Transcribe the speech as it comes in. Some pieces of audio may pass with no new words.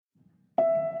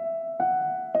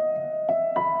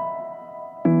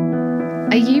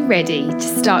Are you ready to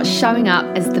start showing up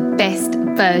as the best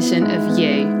version of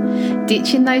you?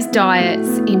 Ditching those diets,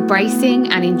 embracing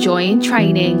and enjoying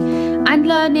training, and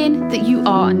learning that you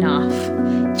are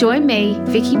enough. Join me,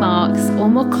 Vicky Marks, or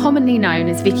more commonly known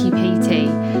as Vicky PT,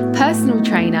 personal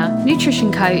trainer,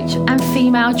 nutrition coach, and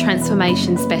female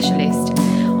transformation specialist,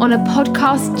 on a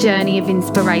podcast journey of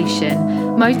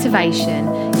inspiration,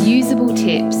 motivation, usable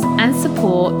tips and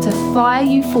support to fire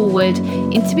you forward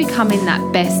into becoming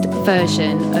that best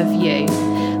version of you,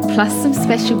 plus some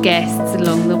special guests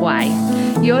along the way.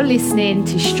 You're listening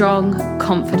to Strong,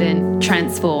 Confident,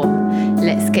 Transform.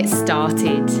 Let's get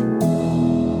started.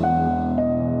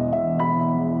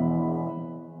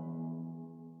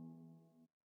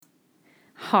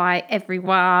 Hi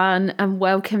everyone, and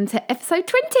welcome to episode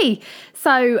 20.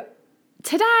 So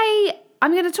today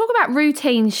I'm going to talk about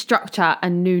routine, structure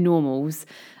and new normals.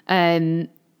 It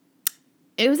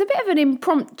was a bit of an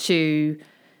impromptu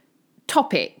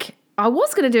topic. I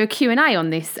was going to do a Q&A on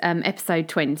this episode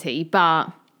 20,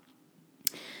 but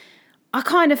I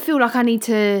kind of feel like I need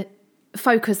to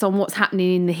focus on what's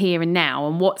happening in the here and now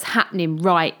and what's happening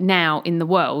right now in the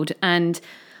world. And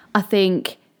I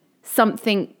think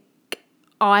something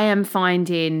I am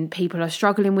finding people are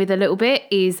struggling with a little bit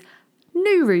is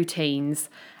new routines,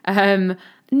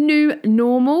 new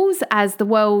normals as the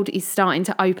world is starting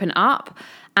to open up,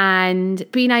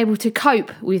 and being able to cope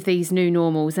with these new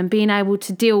normals and being able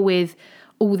to deal with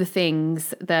all the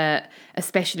things that,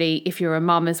 especially if you're a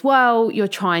mum as well, you're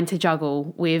trying to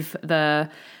juggle with the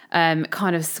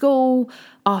kind of school,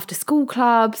 after school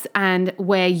clubs, and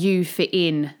where you fit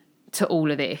in to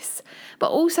all of this.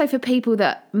 But also for people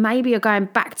that maybe are going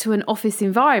back to an office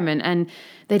environment and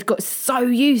they've got so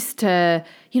used to,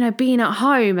 being at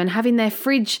home and having their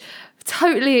fridge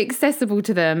totally accessible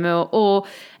to them, or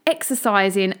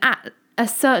exercising at a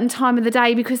certain time of the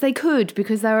day because they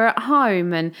were at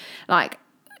home, and like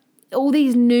all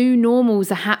these new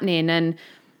normals are happening. And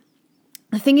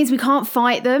the thing is, we can't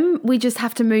fight them. We just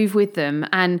have to move with them.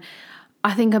 And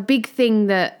I think a big thing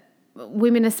that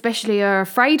women especially are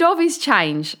afraid of is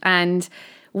change, and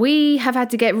we have had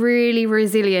to get really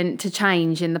resilient to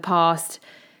change in the past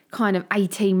kind of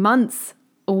 18 months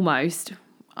almost.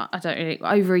 I don't really,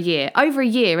 over a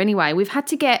year anyway. We've had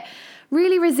to get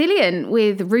really resilient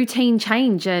with routine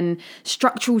change and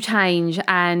structural change,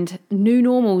 and new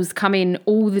normals come in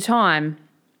all the time.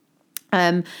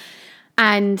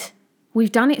 And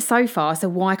we've done it so far, so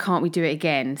why can't we do it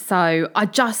again? So I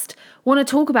just want to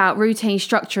talk about routine,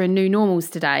 structure and new normals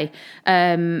today.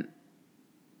 The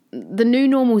new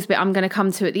normals bit I'm going to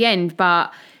come to at the end,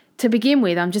 but to begin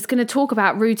with, I'm just going to talk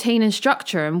about routine and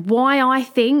structure and why I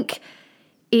think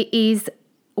it is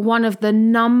one of the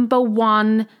number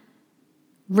one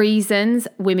reasons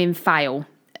women fail.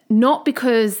 Not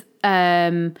because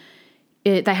they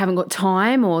haven't got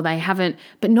time or they haven't,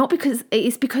 but not because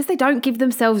it's because they don't give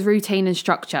themselves routine and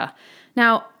structure.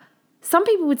 Now, some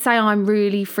people would say I'm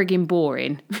really frigging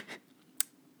boring.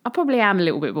 I probably am a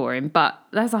little bit boring, but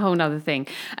that's a whole nother thing.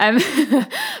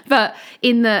 But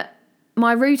in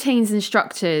my routines and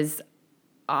structures,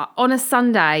 on a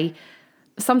Sunday,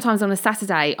 sometimes on a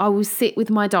Saturday, I will sit with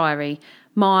my diary.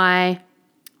 My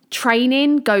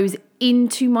training goes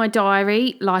into my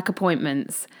diary like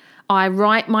appointments. I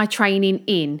write my training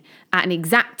in at an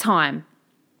exact time.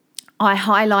 I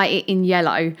highlight it in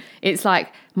yellow. It's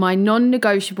like my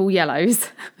non-negotiable yellows,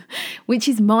 which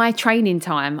is my training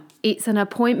time. It's an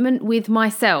appointment with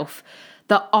myself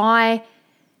that I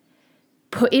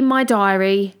put in my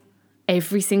diary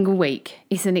every single week.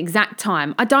 It's an exact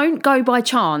time. I don't go by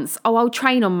chance. I'll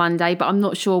train on Monday, but I'm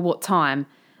not sure what time.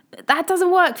 That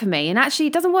doesn't work for me. And actually,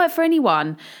 it doesn't work for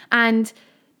anyone. And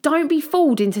don't be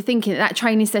fooled into thinking that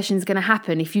training session is going to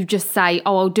happen if you just say,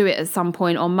 I'll do it at some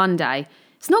point on Monday.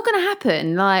 It's not going to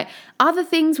happen. Like, other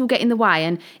things will get in the way.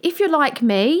 And if you're like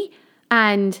me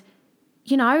and,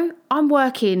 I'm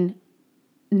working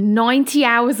 90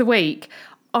 hours a week,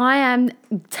 I am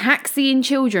taxiing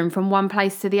children from one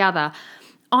place to the other.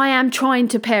 I am trying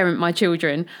to parent my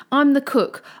children. I'm the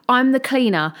cook. I'm the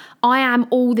cleaner. I am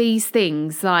all these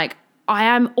things.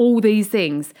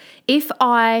 If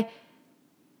I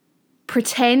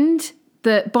pretend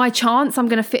that by chance I'm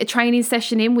going to fit a training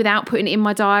session in without putting it in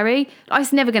my diary,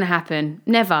 it's never going to happen.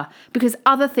 Never. Because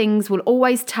other things will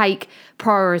always take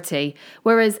priority.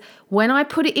 Whereas when I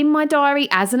put it in my diary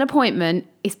as an appointment,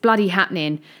 it's bloody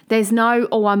happening. There's no,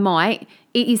 I might.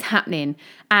 It is happening.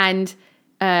 And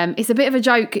it's a bit of a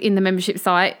joke in the membership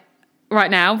site right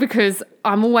now, because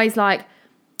I'm always like,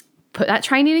 put that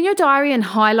training in your diary and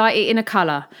highlight it in a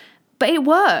colour. But it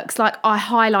works. Like, I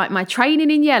highlight my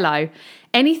training in yellow.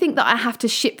 Anything that I have to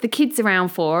ship the kids around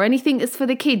for, or anything that's for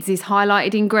the kids, is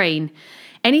highlighted in green.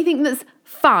 Anything that's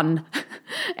fun,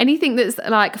 anything that's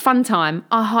like fun time,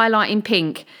 I highlight in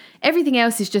pink. Everything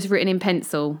else is just written in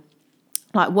pencil.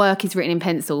 Like, work is written in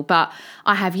pencil, but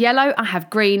I have yellow, I have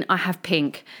green, I have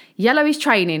pink. Yellow is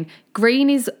training. Green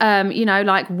is,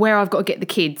 like where I've got to get the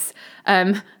kids.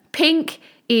 Pink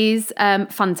is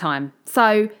fun time.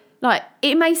 So, like,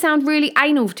 it may sound really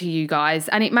anal to you guys,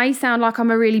 and it may sound like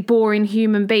I'm a really boring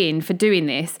human being for doing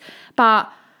this,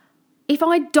 but if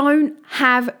I don't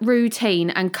have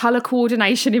routine and colour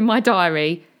coordination in my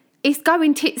diary, it's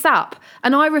going tits up.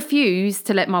 And I refuse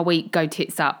to let my week go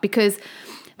tits up, because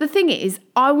the thing is,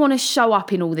 I want to show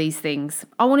up in all these things.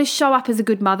 I want to show up as a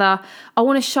good mother. I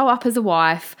want to show up as a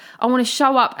wife. I want to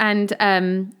show up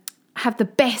and have the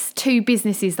best 2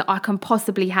 businesses that I can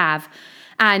possibly have.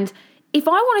 And if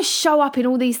I want to show up in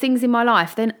all these things in my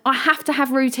life, then I have to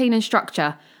have routine and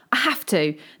structure. I have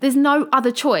to. There's no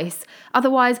other choice.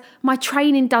 Otherwise, my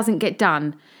training doesn't get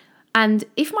done. And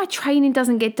if my training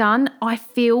doesn't get done, I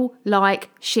feel like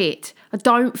shit. I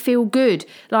don't feel good.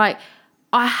 Like,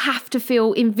 I have to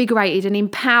feel invigorated and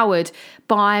empowered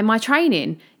by my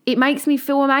training. It makes me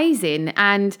feel amazing.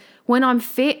 And when I'm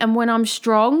fit and when I'm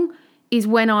strong is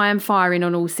when I am firing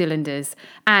on all cylinders.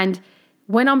 And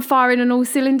when I'm firing on all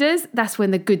cylinders, that's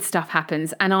when the good stuff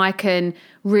happens, and I can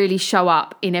really show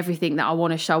up in everything that I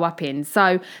want to show up in.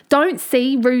 So don't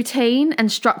see routine and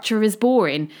structure as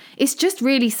boring. It's just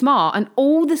really smart. And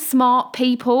all the smart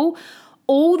people,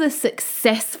 all the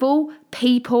successful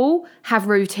people have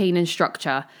routine and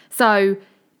structure. So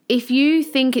if you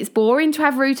think it's boring to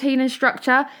have routine and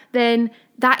structure, then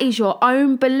that is your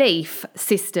own belief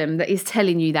system that is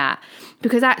telling you that.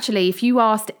 Because actually, if you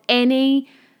asked any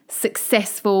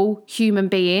successful human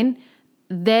being,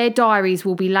 their diaries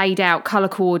will be laid out, colour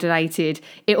coordinated.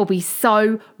 It will be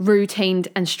so routined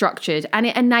and structured, and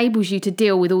it enables you to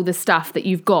deal with all the stuff that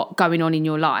you've got going on in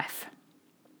your life.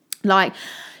 Like,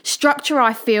 structure,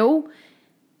 I feel,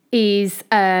 is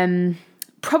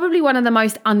probably one of the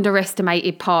most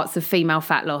underestimated parts of female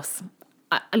fat loss.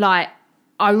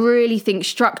 I really think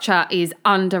structure is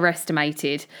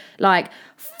underestimated. Like,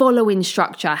 following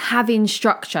structure, having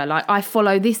structure. Like, I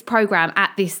follow this program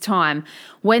at this time.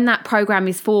 When that program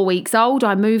is 4 weeks old,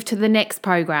 I move to the next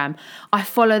program. I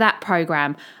follow that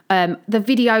program. The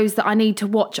videos that I need to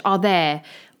watch are there.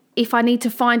 If I need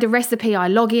to find a recipe, I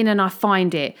log in and I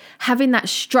find it. Having that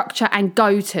structure and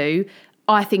go-to,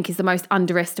 I think, is the most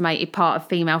underestimated part of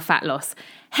female fat loss.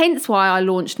 Hence why I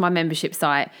launched my membership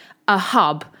site, a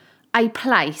hub, a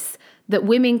place that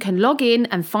women can log in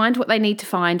and find what they need to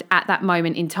find at that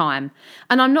moment in time.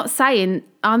 And I'm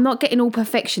not getting all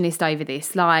perfectionist over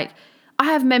this. Like, I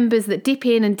have members that dip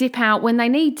in and dip out when they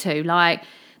need to. Like,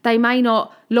 they may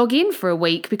not log in for a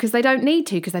week because they don't need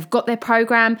to, because they've got their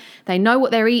program, they know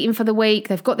what they're eating for the week,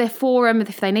 they've got their forum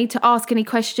if they need to ask any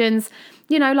questions,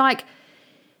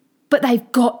 but they've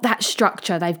got that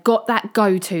structure, they've got that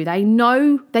go-to, they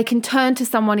know they can turn to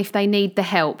someone if they need the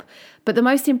help. But the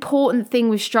most important thing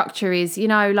with structure is, you're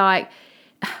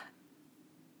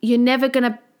never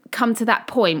going to come to that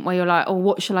point where you're like, oh,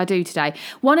 what shall I do today?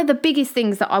 One of the biggest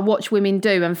things that I watch women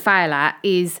do and fail at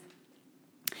is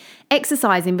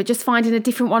exercising, but just finding a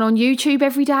different one on YouTube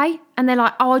every day. And they're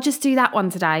like, oh, I'll just do that one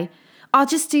today. I'll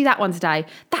just do that one today.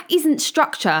 That isn't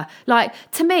structure. Like,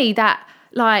 to me,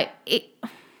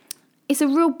 it's a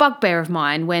real bugbear of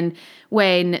mine when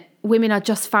women are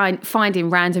just finding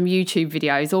random YouTube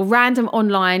videos or random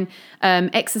online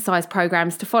exercise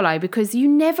programs to follow, because you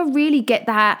never really get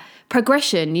that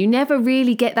progression. You never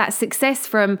really get that success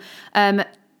from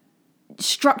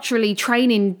structurally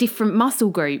training different muscle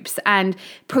groups and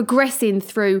progressing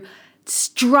through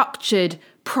structured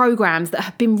programs that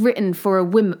have been written for a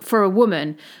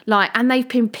woman, and they've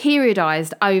been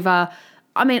periodized over.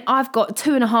 I mean, I've got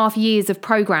 2.5 years of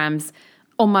programs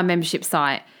on my membership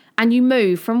site, and you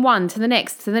move from one to the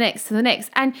next, to the next, to the next.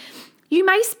 And you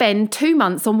may spend 2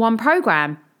 months on one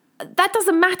program. That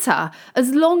doesn't matter,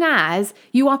 as long as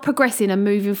you are progressing and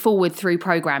moving forward through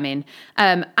programming.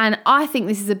 And I think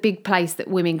this is a big place that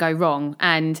women go wrong.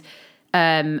 And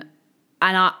I've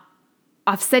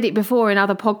said it before in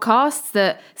other podcasts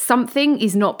that something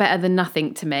is not better than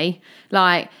nothing to me.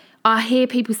 Like, I hear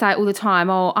people say it all the time.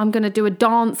 Oh, I'm going to do a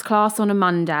dance class on a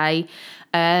Monday.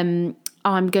 I'm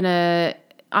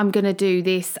gonna do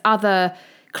this other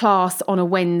class on a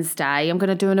Wednesday. I'm going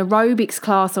to do an aerobics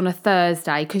class on a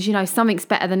Thursday because, something's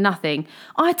better than nothing.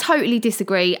 I totally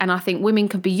disagree. And I think women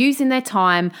could be using their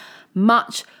time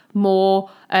much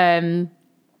more,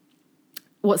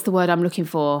 what's the word I'm looking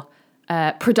for?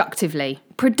 productively.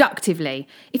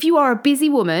 If you are a busy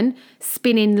woman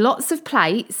spinning lots of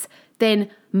plates, then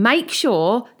make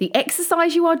sure the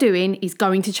exercise you are doing is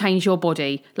going to change your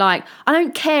body. Like, I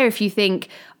don't care if you think,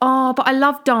 oh, but I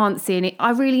love dancing,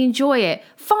 I really enjoy it.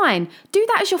 Fine, do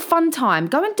that as your fun time.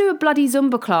 Go and do a bloody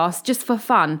Zumba class just for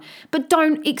fun. But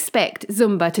don't expect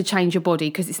Zumba to change your body,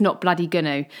 because it's not bloody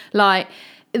gonna. Like,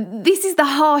 this is the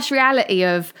harsh reality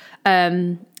of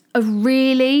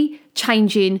really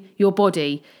changing your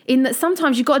body, in that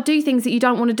sometimes you've got to do things that you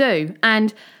don't want to do.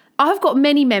 And I've got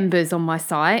many members on my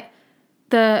site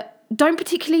that don't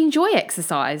particularly enjoy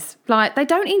exercise. Like, they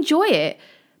don't enjoy it,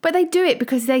 but they do it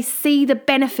because they see the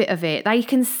benefit of it. They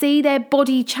can see their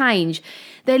body change.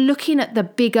 They're looking at the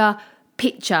bigger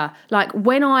picture. Like,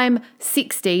 when I'm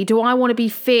 60, do I want to be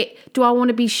fit? Do I want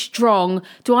to be strong?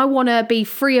 Do I want to be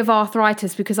free of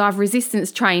arthritis because I've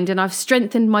resistance trained and I've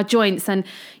strengthened my joints and,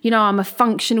 I'm a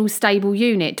functional, stable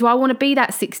unit? Do I want to be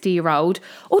that 60-year-old?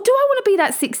 Or do I want to be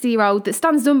that 60-year-old that's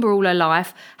done Zumba all her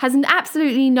life, has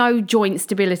absolutely no joint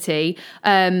stability,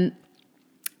 not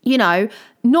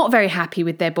very happy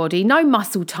with their body, no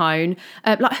muscle tone?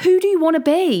 Like, who do you want to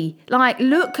be? Like,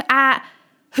 look at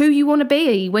who you want to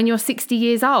be when you're 60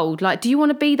 years old. Like, do you want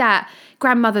to be that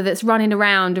grandmother that's running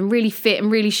around and really fit and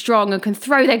really strong and can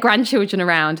throw their grandchildren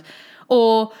around?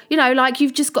 Or,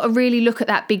 you've just got to really look at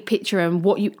that big picture and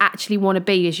what you actually want to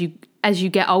be as you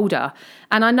get older.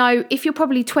 And I know if you're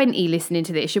probably 20 listening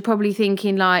to this, you're probably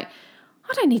thinking like,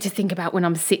 I don't need to think about when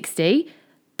I'm 60.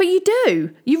 But you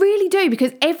do. You really do,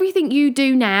 because everything you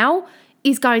do now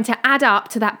is going to add up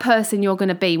to that person you're going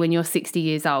to be when you're 60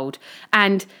 years old.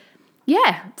 And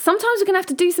yeah, sometimes we're going to have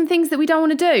to do some things that we don't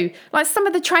want to do. Like, some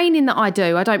of the training that I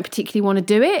do, I don't particularly want to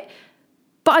do it,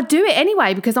 but I do it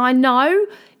anyway because I know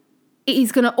it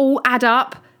is going to all add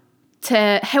up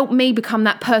to help me become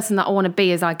that person that I want to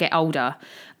be as I get older.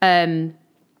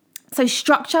 So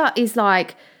structure is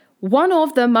like one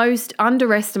of the most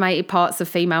underestimated parts of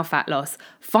female fat loss.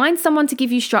 Find someone to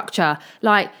give you structure.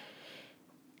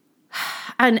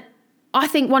 And I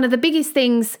think one of the biggest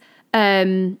things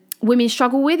women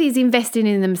struggle with is investing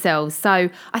in themselves. So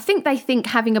I think they think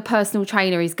having a personal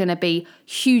trainer is going to be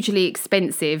hugely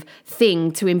expensive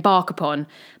thing to embark upon.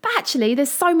 But actually,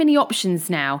 there's so many options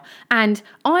now. And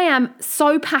I am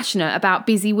so passionate about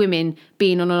busy women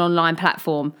being on an online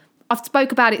platform. I've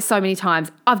spoke about it so many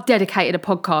times. I've dedicated a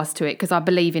podcast to it because I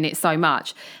believe in it so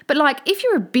much. But if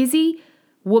you're a busy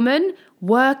woman,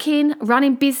 working,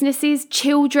 running businesses,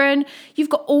 children, you've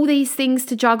got all these things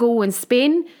to juggle and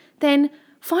spin, then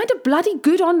find a bloody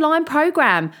good online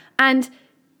program and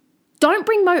don't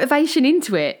bring motivation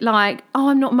into it. Like, oh,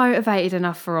 I'm not motivated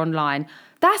enough for online.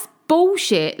 That's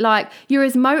bullshit. Like, you're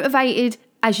as motivated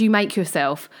as you make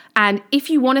yourself. And if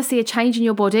you want to see a change in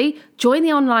your body, join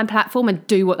the online platform and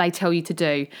do what they tell you to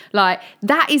do. Like,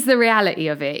 that is the reality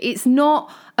of it. It's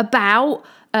not about,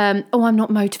 I'm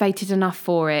not motivated enough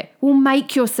for it. Well,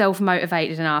 make yourself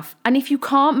motivated enough. And if you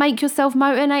can't make yourself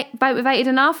motivated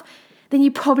enough, then you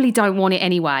probably don't want it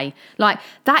anyway. Like,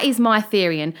 that is my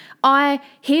theory. And I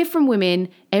hear from women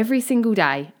every single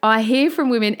day.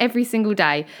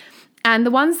 And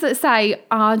the ones that say,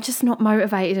 I'm just not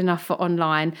motivated enough for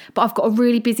online, but I've got a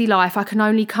really busy life, I can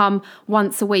only come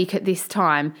once a week at this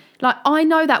time. Like, I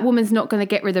know that woman's not going to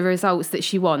get rid of the results that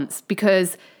she wants,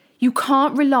 because you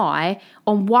can't rely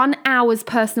on 1 hour's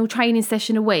personal training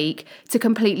session a week to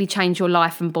completely change your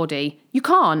life and body. You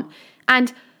can't.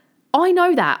 And I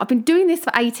know that. I've been doing this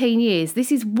for 18 years.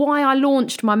 This is why I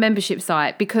launched my membership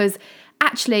site, because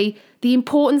actually the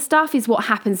important stuff is what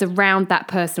happens around that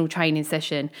personal training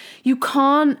session. You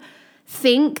can't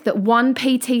think that one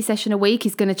PT session a week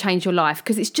is going to change your life,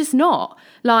 because it's just not.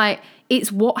 Like,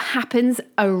 it's what happens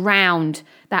around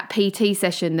that PT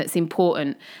session that's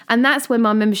important. And that's when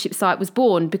my membership site was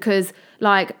born, because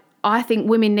I think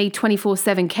women need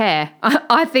 24/7 care.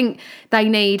 I think they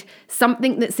need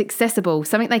something that's accessible,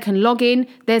 something they can log in.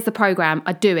 There's the program.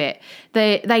 I do it.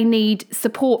 They need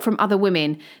support from other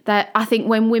women. That I think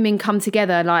when women come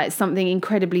together, something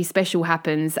incredibly special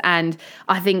happens, and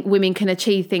I think women can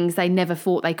achieve things they never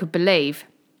thought they could believe.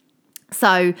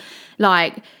 So,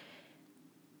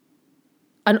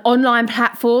 an online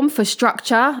platform for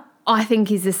structure, I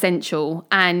think, is essential.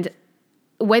 And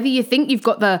whether you think you've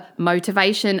got the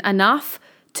motivation enough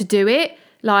to do it,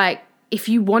 if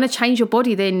you want to change your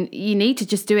body, then you need to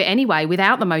just do it anyway,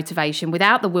 without the motivation,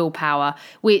 without the willpower,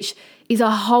 which is a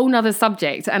whole nother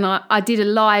subject. And I did a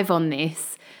live on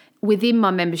this within my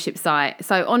membership site.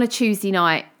 So on a Tuesday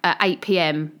night at 8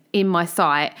 p.m. in my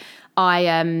site,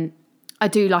 I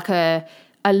do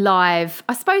a live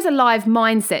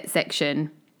mindset section.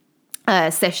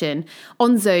 session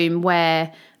on Zoom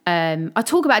where I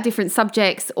talk about different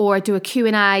subjects, or I do a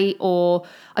Q&A, or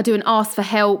I do an ask for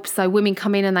help. So women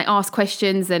come in and they ask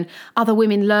questions and other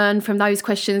women learn from those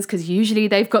questions because usually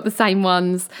they've got the same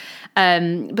ones.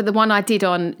 But the one I did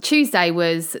on Tuesday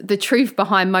was the truth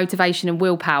behind motivation and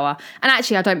willpower. And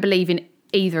actually, I don't believe in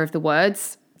either of the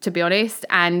words, to be honest.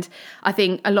 And I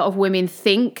think a lot of women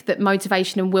think that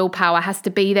motivation and willpower has to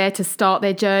be there to start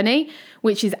their journey,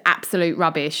 which is absolute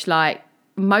rubbish. Like,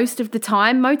 most of the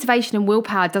time, motivation and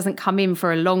willpower doesn't come in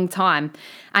for a long time.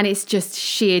 And it's just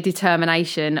sheer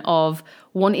determination of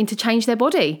wanting to change their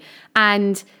body.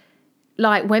 And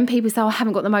like, when people say, oh, I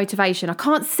haven't got the motivation, I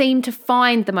can't seem to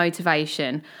find the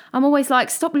motivation, I'm always like,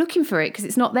 stop looking for it because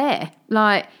it's not there.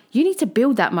 Like, you need to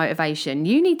build that motivation.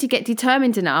 You need to get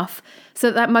determined enough so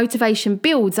that motivation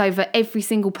builds over every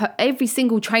single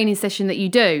training session that you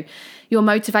do. Your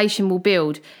motivation will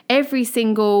build. Every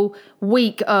single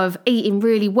week of eating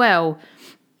really well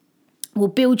will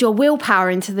build your willpower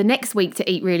into the next week to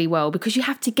eat really well, because you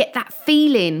have to get that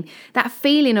feeling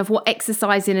of what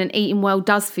exercising and eating well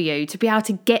does for you to be able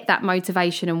to get that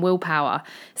motivation and willpower.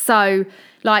 So,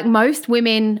 like, most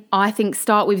women, I think,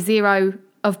 start with zero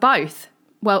of both.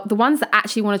 Well, the ones that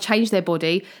actually want to change their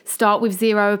body start with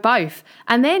zero of both.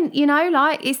 And then, you know,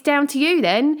 like, it's down to you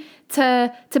then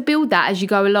to build that as you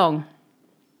go along.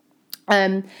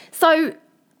 So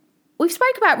we've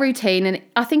spoke about routine, and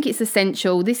I think it's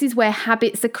essential. This is where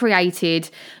habits are created,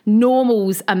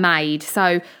 normals are made.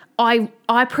 So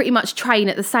I pretty much train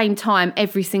at the same time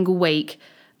every single week.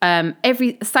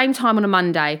 Same time on a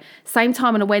Monday, same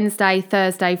time on a Wednesday,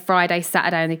 Thursday, Friday,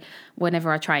 Saturday,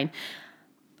 whenever I train.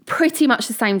 Pretty much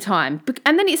the same time.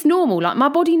 And then it's normal. Like, my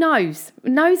body knows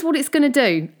what it's going to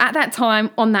do at that time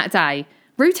on that day.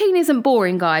 Routine isn't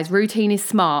boring, guys. Routine is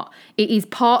smart. It is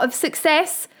part of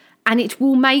success, and it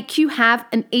will make you have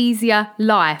an easier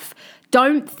life.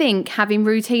 Don't think having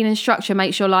routine and structure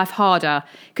makes your life harder,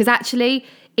 because actually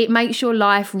it makes your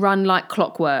life run like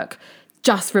clockwork.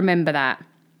 Just remember that.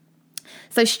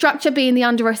 So structure being the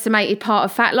underestimated part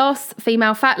of fat loss,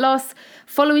 female fat loss.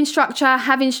 Following structure,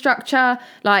 having structure,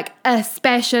 like,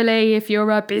 especially if you're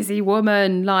a busy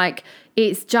woman, like,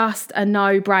 it's just a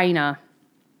no-brainer.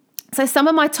 So some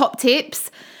of my top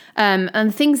tips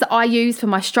and things that I use for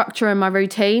my structure and my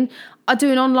routine, I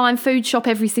do an online food shop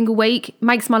every single week.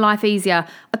 Makes my life easier.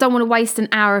 I don't want to waste an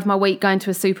hour of my week going to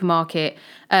a supermarket.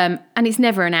 And it's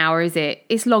never an hour, is it?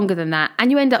 It's longer than that.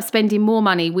 And you end up spending more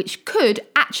money, which could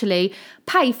actually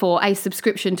pay for a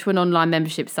subscription to an online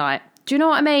membership site. Do you know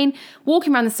what I mean?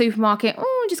 Walking around the supermarket,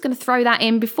 I'm just going to throw that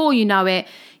in. Before you know it,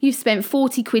 you've spent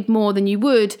 40 quid more than you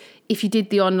would if you did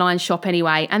the online shop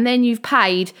anyway. And then you've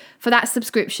paid for that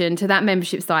subscription to that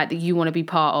membership site that you want to be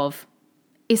part of.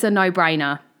 It's a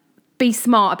no-brainer. Be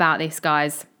smart about this,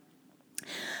 guys.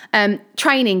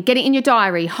 Training, get it in your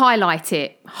diary, highlight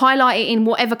it in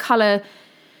whatever colour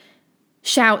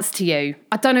shouts to you.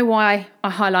 I don't know why I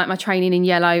highlight my training in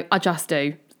yellow. I just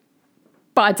do.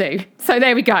 But I do. So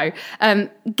there we go.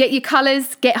 Get your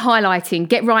colours, get highlighting,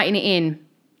 get writing it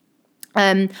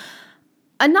in.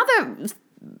 Another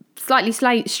slightly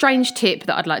strange tip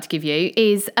that I'd like to give you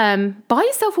is buy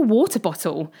yourself a water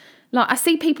bottle. Like, I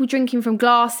see people drinking from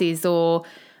glasses, or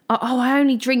I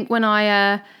only drink when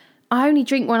I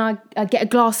get a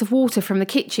glass of water from the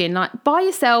kitchen. Like, buy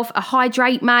yourself a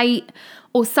Hydrate Mate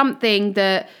or something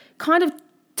that kind of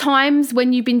times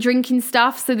when you've been drinking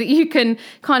stuff, so that you can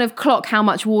kind of clock how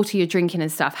much water you're drinking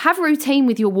and stuff. Have a routine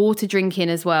with your water drinking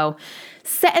as well.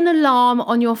 Set an alarm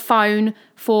on your phone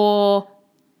for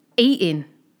eating.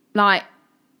 Like,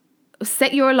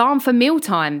 set your alarm for meal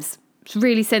times. It's a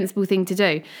really sensible thing to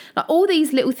do. Like, all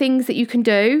these little things that you can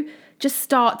do, just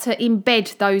start to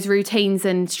embed those routines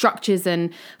and structures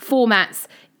and formats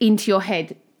into your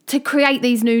head to create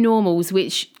these new normals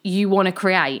which you want to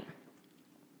create.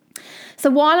 So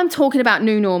while I'm talking about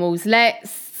new normals,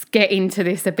 let's get into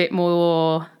this a bit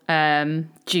more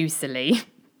juicily.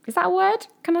 Is that a word?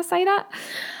 Can I say that?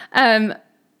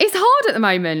 It's hard at the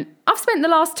moment. I've spent the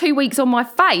last 2 weeks on my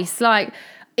face. Like,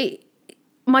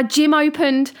 my gym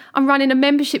opened. I'm running a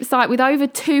membership site with over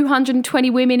 220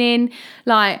 women in.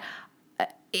 Like,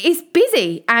 it's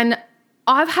busy. And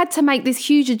I've had to make this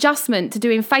huge adjustment to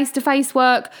doing face-to-face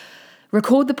work,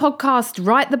 record the podcast,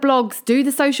 write the blogs, do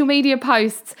the social media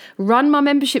posts, run my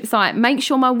membership site, make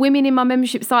sure my women in my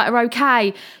membership site are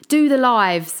okay, do the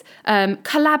lives,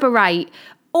 collaborate.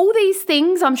 All these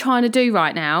things I'm trying to do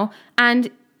right now.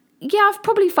 And yeah, I've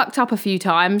probably fucked up a few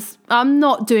times. I'm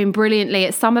not doing brilliantly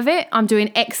at some of it. I'm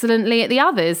doing excellently at the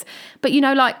others. But, you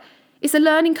know, like, it's a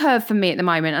learning curve for me at the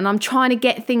moment, and I'm trying to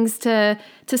get things to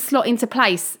slot into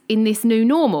place in this new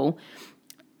normal.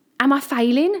 Am I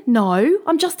failing? No,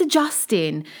 I'm just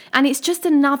adjusting, and it's just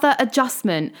another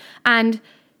adjustment. And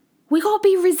we got to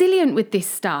be resilient with this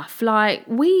stuff. Like,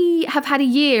 we have had a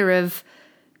year of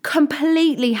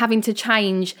completely having to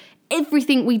change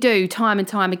everything we do time and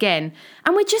time again.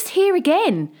 And we're just here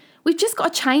again. We've just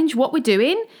got to change what we're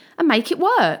doing and make it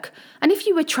work. And if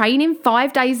you were training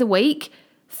 5 days a week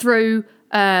through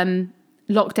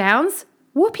lockdowns,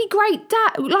 whoopee, great,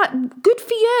 good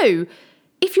for you.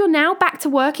 If you're now back to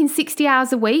working 60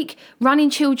 hours a week, running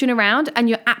children around, and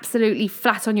you're absolutely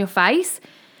flat on your face,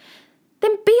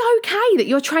 then be okay that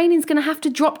your training's going to have to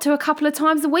drop to a couple of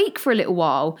times a week for a little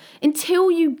while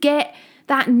until you get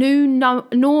that new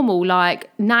normal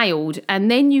nailed.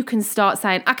 And then you can start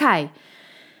saying, okay,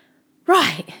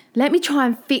 right, let me try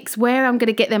and fix where I'm going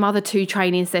to get them other 2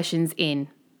 training sessions in.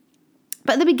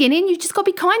 But at the beginning, you just got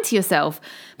to be kind to yourself.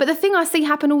 But the thing I see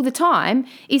happen all the time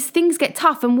is things get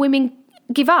tough and women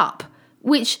give up,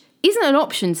 which isn't an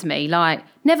option to me.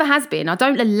 Never has been. I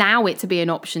don't allow it to be an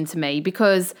option to me,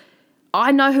 because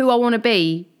I know who I want to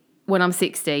be when I'm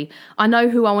 60. I know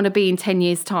who I want to be in 10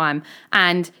 years' time.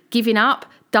 And giving up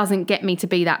doesn't get me to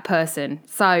be that person.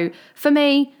 So for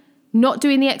me, not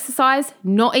doing the exercise,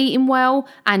 not eating well,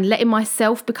 and letting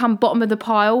myself become bottom of the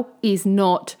pile is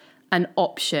not an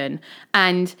option.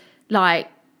 And I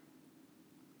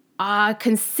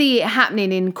can see it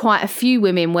happening in quite a few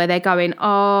women where they're going,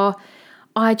 oh,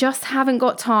 I just haven't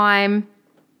got time.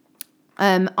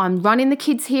 I'm running the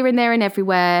kids here and there and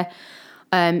everywhere.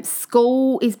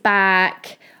 School is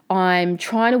back. I'm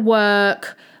trying to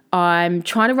work. I'm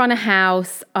trying to run a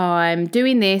house. I'm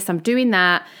doing this. I'm doing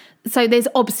that. So there's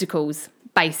obstacles,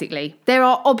 basically. There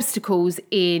are obstacles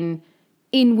in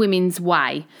women's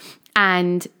way.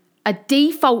 And a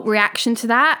default reaction to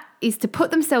that is to put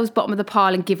themselves bottom of the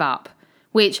pile and give up,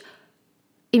 which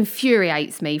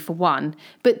infuriates me, for one.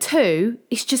 But 2,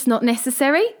 it's just not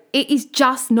necessary. It is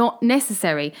just not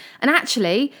necessary. And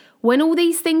actually, when all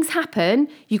these things happen,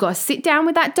 you got to sit down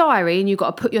with that diary and you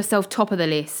got to put yourself top of the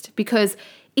list. Because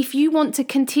if you want to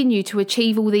continue to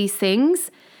achieve all these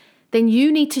things, then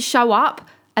you need to show up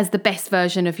as the best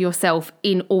version of yourself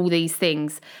in all these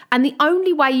things. And the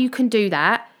only way you can do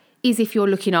that is if you're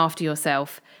looking after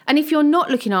yourself. And if you're not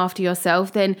looking after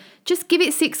yourself, then just give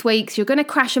it 6 weeks. You're going to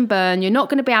crash and burn. You're not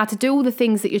going to be able to do all the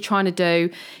things that you're trying to do.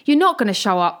 You're not going to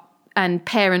show up and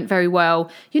parent very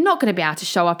well. You're not going to be able to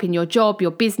show up in your job,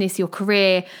 your business, your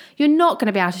career. You're not going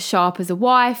to be able to show up as a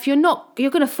wife. You're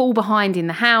going to fall behind in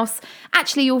the house.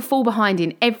 Actually, you'll fall behind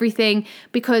in everything,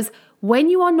 because when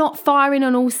you are not firing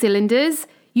on all cylinders,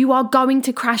 you are going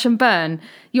to crash and burn.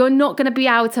 You're not going to be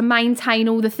able to maintain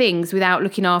all the things without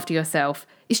looking after yourself.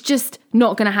 It's just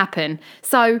not going to happen.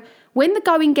 So when the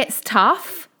going gets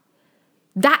tough,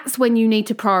 that's when you need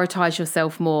to prioritize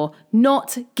yourself more,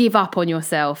 not give up on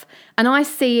yourself. And I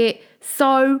see it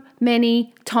so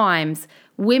many times.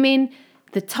 Women,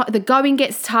 the going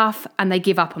gets tough and they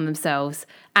give up on themselves.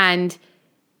 And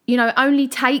it only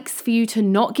takes for you to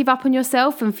not give up on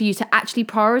yourself and for you to actually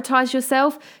prioritize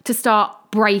yourself to start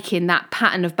breaking that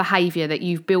pattern of behavior that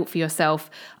you've built for yourself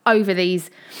over these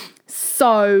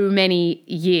so many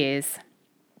years.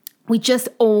 We just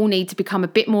all need to become a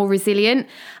bit more resilient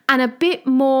and a bit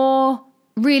more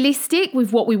realistic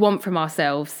with what we want from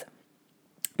ourselves.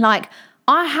 I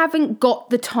haven't got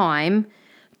the time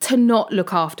to not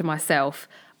look after myself.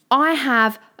 I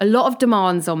have a lot of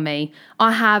demands on me.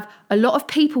 I have a lot of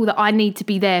people that I need to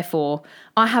be there for.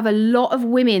 I have a lot of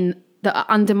women that are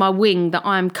under my wing that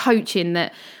I'm coaching,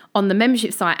 that on the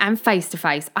membership site and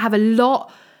face-to-face. I have a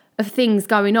lot of things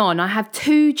going on. I have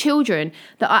 2 children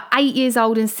that are 8 years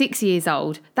old and 6 years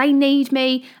old. They need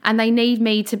me, and they need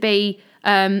me to be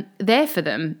there for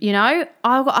them.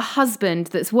 I've got a husband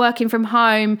that's working from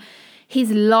home.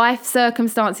 His life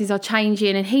circumstances are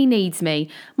changing and he needs me.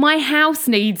 My house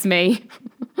needs me.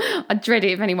 I dread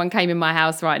it if anyone came in my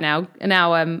house right now. And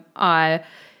now I'm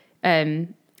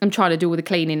trying to do all the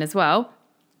cleaning as well.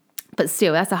 But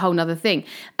still, that's a whole nother thing.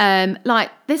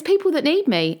 There's people that need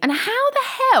me. And how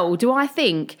the hell do I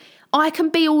think I can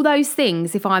be all those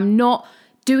things if I'm not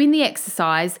doing the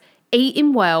exercise,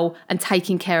 eating well, and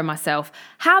taking care of myself?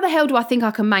 How the hell do I think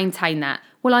I can maintain that?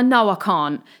 Well, I know I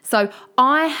can't. So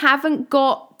I haven't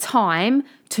got time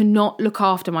to not look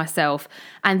after myself.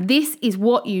 And this is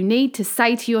what you need to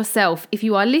say to yourself. If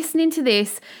you are listening to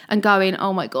this and going,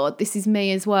 oh my God, this is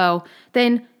me as well,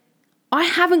 then I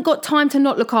haven't got time to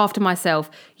not look after myself.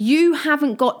 You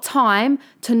haven't got time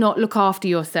to not look after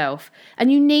yourself.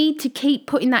 And you need to keep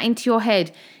putting that into your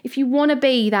head. If you want to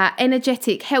be that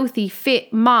energetic, healthy,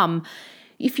 fit mum,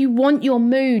 if you want your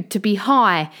mood to be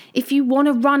high, if you want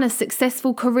to run a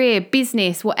successful career,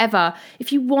 business, whatever,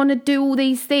 if you want to do all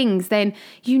these things, then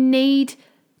you need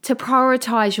to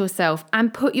prioritize yourself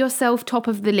and put yourself top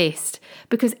of the list,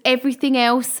 because everything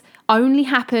else only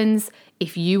happens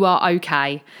if you are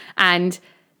okay. And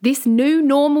this new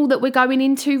normal that we're going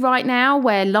into right now,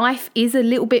 where life is a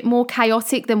little bit more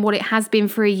chaotic than what it has been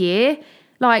for a year,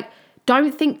 like,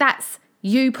 don't think that's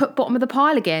you put bottom of the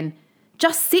pile again.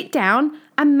 Just sit down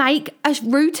and make a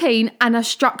routine and a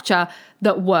structure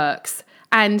that works.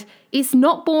 And it's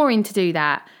not boring to do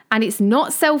that. And it's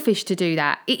not selfish to do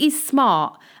that. It is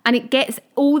smart, and it gets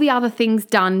all the other things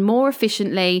done more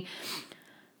efficiently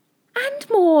and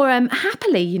more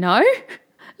happily, you know,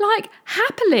 like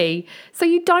happily. So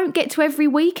you don't get to every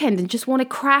weekend and just want to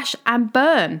crash and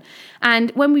burn.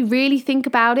 And when we really think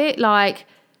about it, like,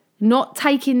 not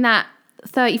taking that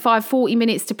 35, 40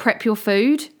 minutes to prep your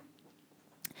food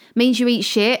means you eat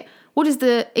shit. What does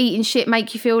the eating shit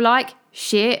make you feel like?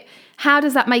 Shit. How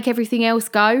does that make everything else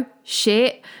go?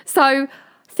 Shit. So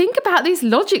think about this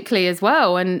logically as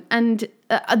well. And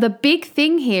the big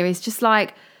thing here is just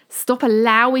like, stop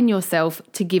allowing yourself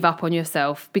to give up on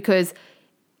yourself, because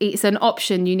it's an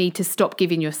option you need to stop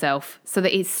giving yourself so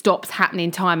that it stops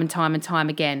happening time and time and time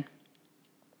again.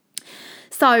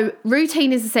 So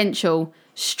routine is essential.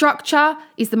 Structure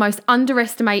is the most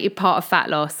underestimated part of fat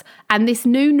loss. And this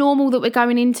new normal that we're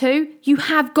going into, you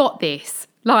have got this.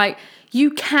 Like,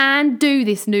 you can do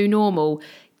this new normal.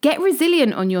 Get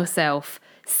resilient on yourself.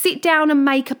 Sit down and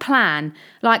make a plan.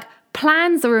 Like,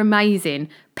 plans are amazing.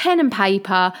 Pen and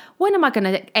paper. When am I going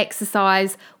to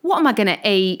exercise? What am I going to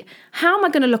eat? How am I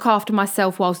going to look after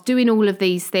myself whilst doing all of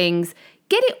these things?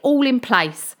 Get it all in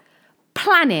place.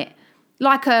 Plan it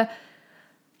like a,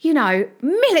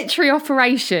 military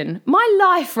operation. My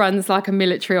life runs like a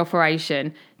military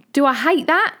operation. Do I hate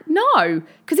that? No.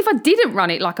 Because if I didn't run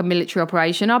it like a military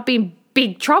operation, I'd be in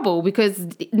big trouble, because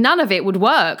none of it would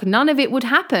work. None of it would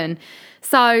happen.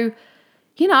 So,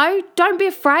 don't be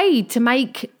afraid to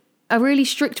make a really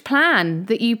strict plan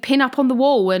that you pin up on the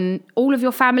wall and all of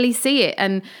your family see it,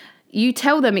 and you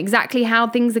tell them exactly how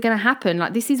things are going to happen.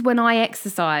 Like, this is when I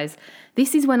exercise.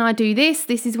 This is when I do this.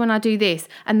 This is when I do this.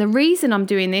 And the reason I'm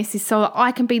doing this is so that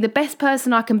I can be the best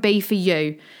person I can be for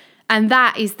you. And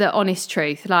that is the honest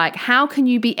truth. Like, how can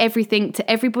you be everything to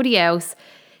everybody else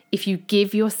if you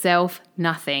give yourself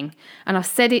nothing? And I've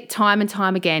said it time and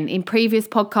time again. In previous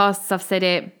podcasts, I've said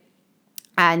it.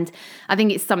 And I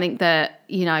think it's something that,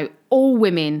 all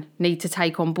women need to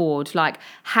take on board. Like,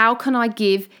 how can I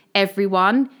give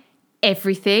everyone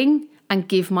everything and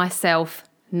give myself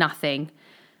nothing?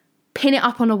 Pin it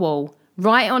up on a wall.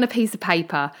 Write it on a piece of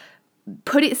paper.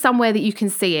 Put it somewhere that you can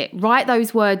see it. Write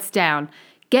those words down.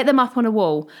 Get them up on a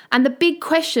wall. And the big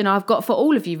question I've got for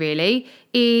all of you really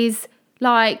is,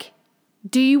 like,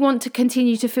 do you want to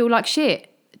continue to feel like shit?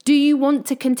 Do you want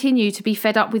to continue to be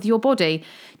fed up with your body?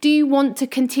 Do you want to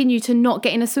continue to not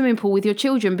get in a swimming pool with your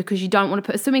children because you don't want to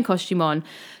put a swimming costume on?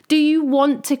 Do you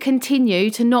want to continue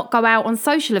to not go out on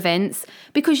social events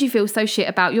because you feel so shit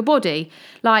about your body?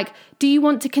 Like, do you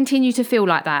want to continue to feel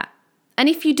like that? And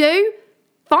if you do,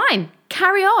 fine,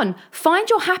 carry on. Find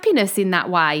your happiness in that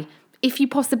way, if you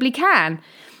possibly can.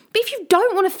 But if you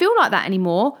don't want to feel like that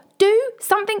anymore, do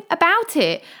something about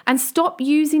it and stop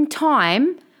using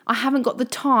time. I haven't got the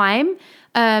time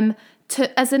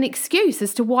as an excuse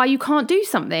as to why you can't do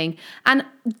something. And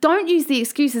don't use the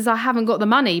excuses I haven't got the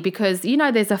money, because,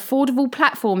 there's affordable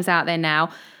platforms out there now.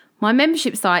 My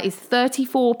membership site is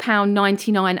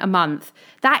 £34.99 a month.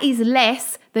 That is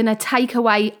less than a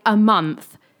takeaway a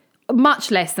month. Much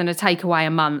less than a takeaway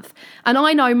a month. And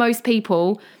I know most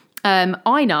people,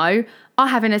 are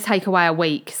having a takeaway a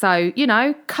week. So,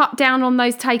 cut down on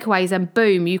those takeaways and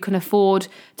boom, you can afford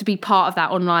to be part of that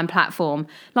online platform.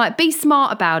 Like, be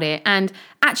smart about it and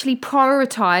actually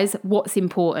prioritize what's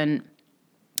important.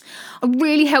 I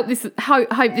really hope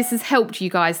this has helped you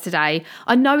guys today.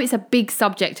 I know it's a big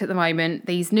subject at the moment,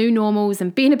 these new normals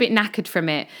and being a bit knackered from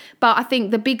it. But I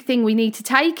think the big thing we need to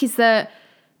take is that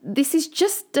this is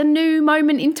just a new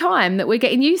moment in time that we're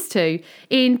getting used to.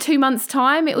 In 2 months'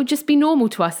 time, it will just be normal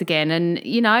to us again. And,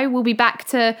 we'll be back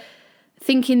to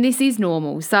thinking this is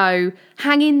normal. So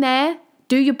hang in there,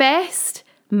 do your best,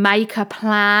 make a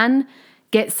plan,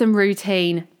 get some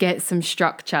routine, get some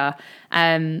structure.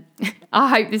 I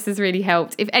hope this has really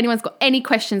helped. If anyone's got any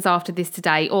questions after this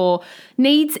today or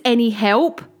needs any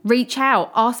help, reach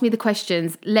out, ask me the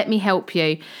questions, let me help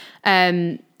you.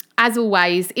 As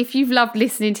always, if you've loved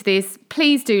listening to this,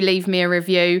 please do leave me a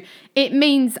review. It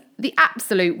means the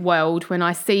absolute world when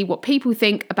I see what people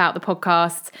think about the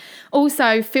podcast.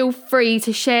 Also, feel free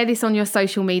to share this on your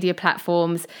social media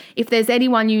platforms. If there's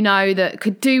anyone you know that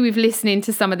could do with listening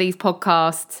to some of these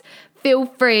podcasts, feel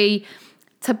free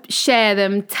to share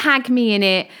them, tag me in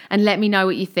it, and let me know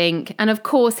what you think. And of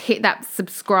course, hit that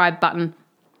subscribe button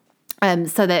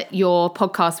so that your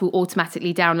podcast will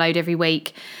automatically download every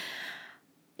week.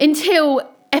 Until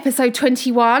episode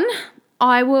 21,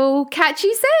 I will catch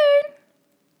you soon.